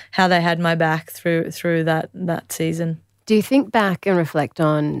and how they had my back through that season. Do you think back and reflect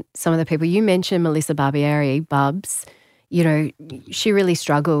on some of the people? You mentioned Melissa Barbieri, Bubs. She really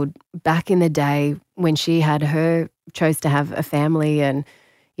struggled back in the day when she chose to have a family, and,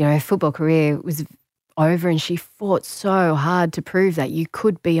 her football career was over, and she fought so hard to prove that you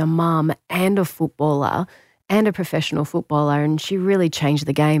could be a mum and a footballer and a professional footballer, and she really changed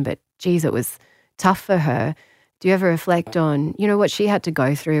the game. But, geez, it was tough for her. Do you ever reflect on, what she had to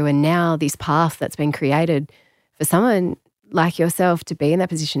go through, and now this path that's been created for someone like yourself to be in that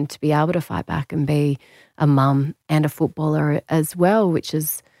position, to be able to fight back and be a mum and a footballer as well,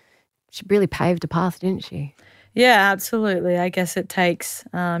 she really paved a path, didn't she? Yeah, absolutely. I guess it takes,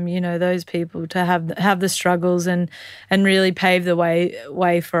 those people to have the struggles and really pave the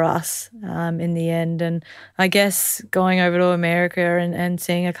way for us in the end. And I guess going over to America and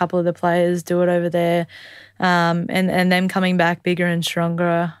seeing a couple of the players do it over there, and them coming back bigger and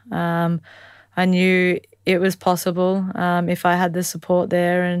stronger, I knew it was possible if I had the support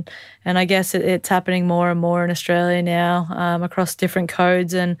there. And I guess it's happening more and more in Australia now, across different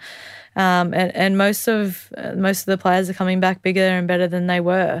codes, and most of the players are coming back bigger and better than they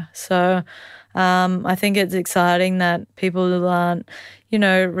were. So I think it's exciting that people aren't,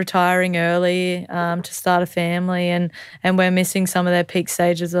 retiring early to start a family, and we're missing some of their peak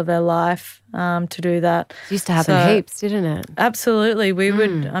stages of their life to do that. It used to happen heaps, didn't it? Absolutely. We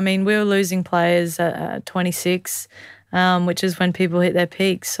were losing players at 26, which is when people hit their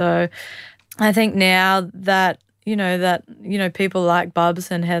peak. So I think now that people like Bubs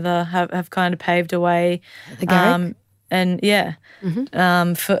and Heather have kind of paved a way. And yeah,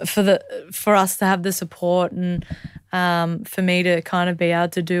 for us to have the support, and for me to kind of be able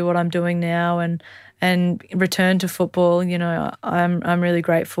to do what I'm doing now and return to football, I'm really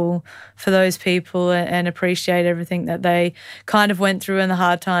grateful for those people and appreciate everything that they kind of went through and the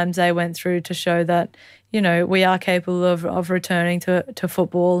hard times they went through to show that, we are capable of returning to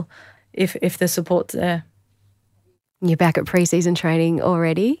football if the support's there. You're back at pre-season training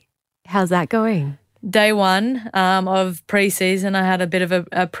already. How's that going? Day one of pre-season, I had a bit of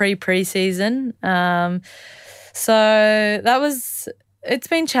a pre-season. So it's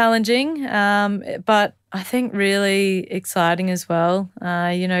been challenging, but I think really exciting as well.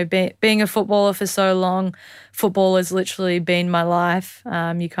 Being a footballer for so long, football has literally been my life.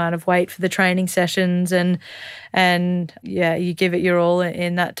 You kind of wait for the training sessions and you give it your all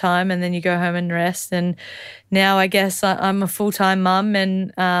in that time, and then you go home and rest. And now I guess I'm a full-time mum,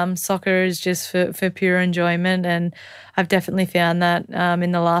 and soccer is just for pure enjoyment. And I've definitely found that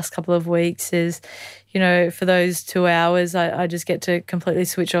in the last couple of weeks is, for those 2 hours, I just get to completely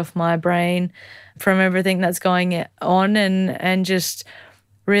switch off my brain from everything that's going on and just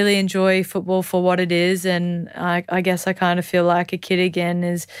really enjoy football for what it is. And I guess I kind of feel like a kid again.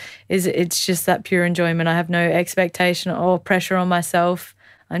 Is it's just that pure enjoyment. I have no expectation or pressure on myself.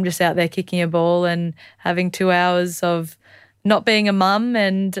 I'm just out there kicking a ball and having 2 hours of not being a mum,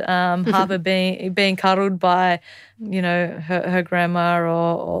 and Harper being cuddled by, her grandma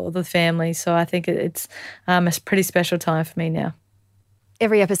or the family. So I think it's a pretty special time for me now.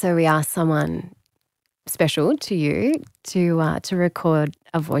 Every episode we ask someone special to you to record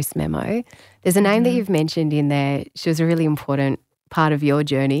a voice memo. There's a name that you've mentioned in there. She was a really important part of your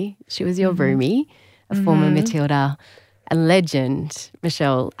journey. She was your roomie, a former Matilda, a legend,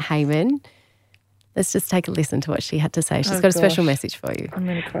 Michelle Heyman. Let's just take a listen to what she had to say. She's got a special message for you. I'm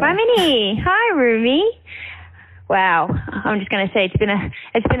going to cry. Bye, Minnie. Hi, roomie. Wow. I'm just going to say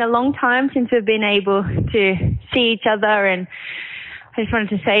it's been a long time since we've been able to see each other, and I just wanted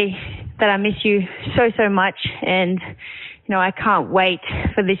to say that I miss you so much, and I can't wait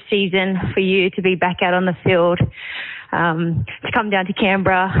for this season for you to be back out on the field, to come down to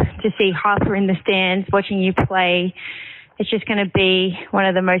Canberra to see Harper in the stands, watching you play. It's just going to be one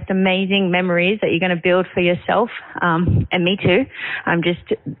of the most amazing memories that you're going to build for yourself, and me too. I'm just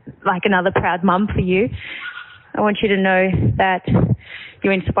like another proud mum for you. I want you to know that you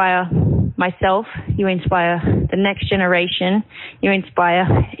inspire myself, you inspire the next generation, you inspire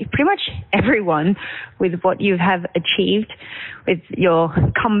pretty much everyone with what you have achieved with your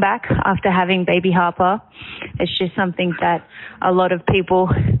comeback after having baby Harper. It's just something that a lot of people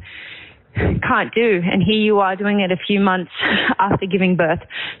can't do, and here you are doing it a few months after giving birth.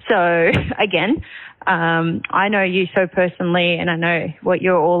 So again, I know you so personally, and I know what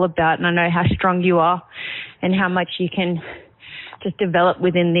you're all about, and I know how strong you are and how much you can just develop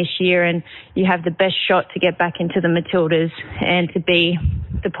within this year, and you have the best shot to get back into the Matildas and to be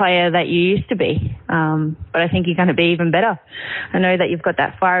the player that you used to be. But I think you're going to be even better. I know that you've got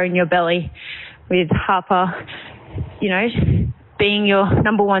that fire in your belly with Harper, being your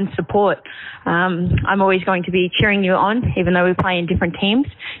number one support. I'm always going to be cheering you on, even though we play in different teams.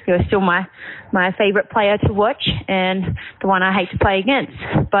 You're still my favourite player to watch, and the one I hate to play against.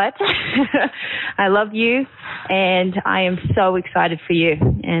 But I love you, and I am so excited for you,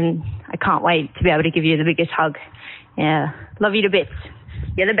 and I can't wait to be able to give you the biggest hug. Yeah, love you to bits.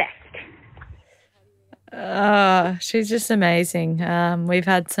 You're the best. She's just amazing. We've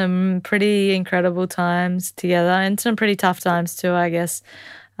had some pretty incredible times together, and some pretty tough times too, I guess.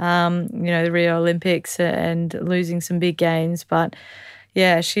 the Rio Olympics and losing some big games. But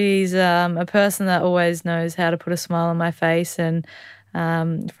yeah, she's a person that always knows how to put a smile on my face. And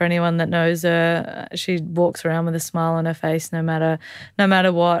for anyone that knows her, she walks around with a smile on her face no matter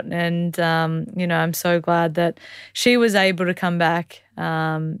what. And, I'm so glad that she was able to come back,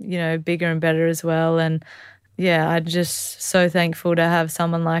 bigger and better as well. And yeah, I'm just so thankful to have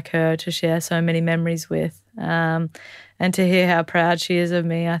someone like her to share so many memories with, and to hear how proud she is of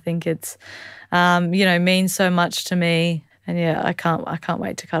me. I think it's, means so much to me. And yeah, I can't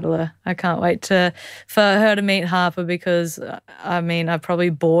wait to cuddle her. I can't wait for her to meet Harper, because I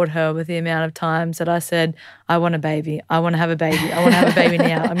probably bored her with the amount of times that I said, I want a baby. I want to have a baby. I want to have a baby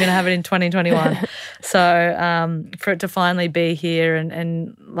now. I'm going to have it in 2021. So for it to finally be here,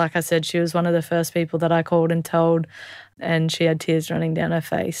 and like I said, she was one of the first people that I called and told, and she had tears running down her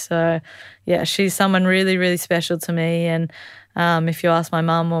face. So yeah, she's someone really, really special to me. And if you ask my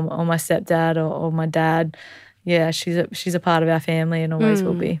mum or my stepdad or my dad, yeah, she's a part of our family and always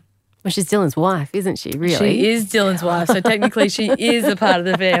will be. Well, she's Dylan's wife, isn't she, really? She is Dylan's wife, so technically she is a part of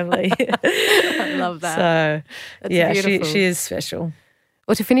the family. I love that. So, that's yeah, beautiful. she is special.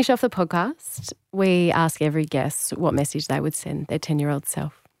 Well, to finish off the podcast, we ask every guest what message they would send their 10-year-old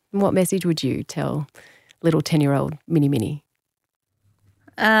self. And what message would you tell little 10-year-old Minnie?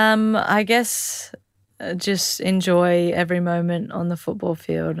 I guess just enjoy every moment on the football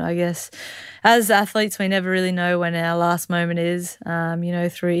field. I guess as athletes, we never really know when our last moment is,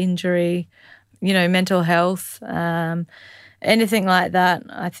 through injury, mental health, anything like that.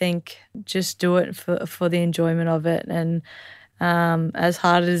 I think just do it for the enjoyment of it. And as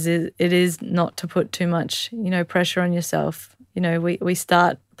hard as it is not to put too much, pressure on yourself. We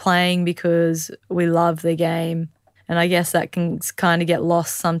start playing because we love the game. And I guess that can kind of get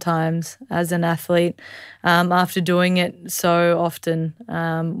lost sometimes as an athlete. After doing it so often,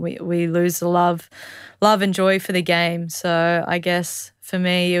 we lose the love and joy for the game. So I guess for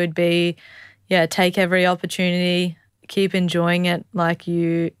me it would be, take every opportunity, keep enjoying it like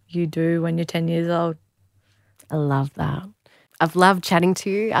you do when you're 10 years old. I love that. I've loved chatting to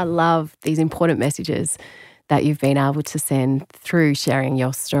you. I love these important messages that you've been able to send through sharing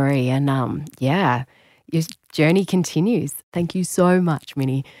your story. And your journey continues. Thank you so much,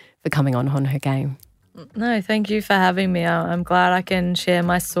 Minnie, for coming on Her Game. No, thank you for having me. I'm glad I can share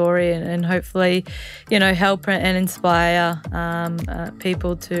my story and hopefully, help and inspire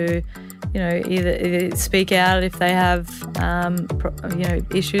people to, either speak out if they have,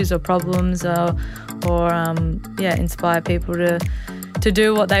 issues or problems or inspire people to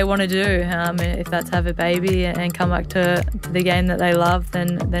do what they want to do. If that's have a baby and come back to the game that they love,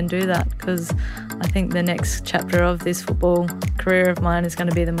 then do that, because I think the next chapter of this football career of mine is going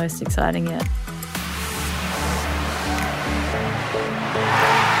to be the most exciting yet.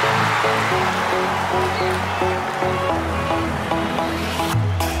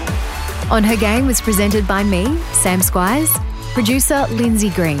 On Her Game was presented by me, Sam Squiers, producer Lindsay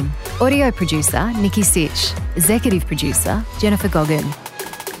Green, audio producer Nikki Sitch, executive producer Jennifer Goggin.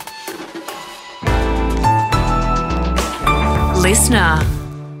 Listener.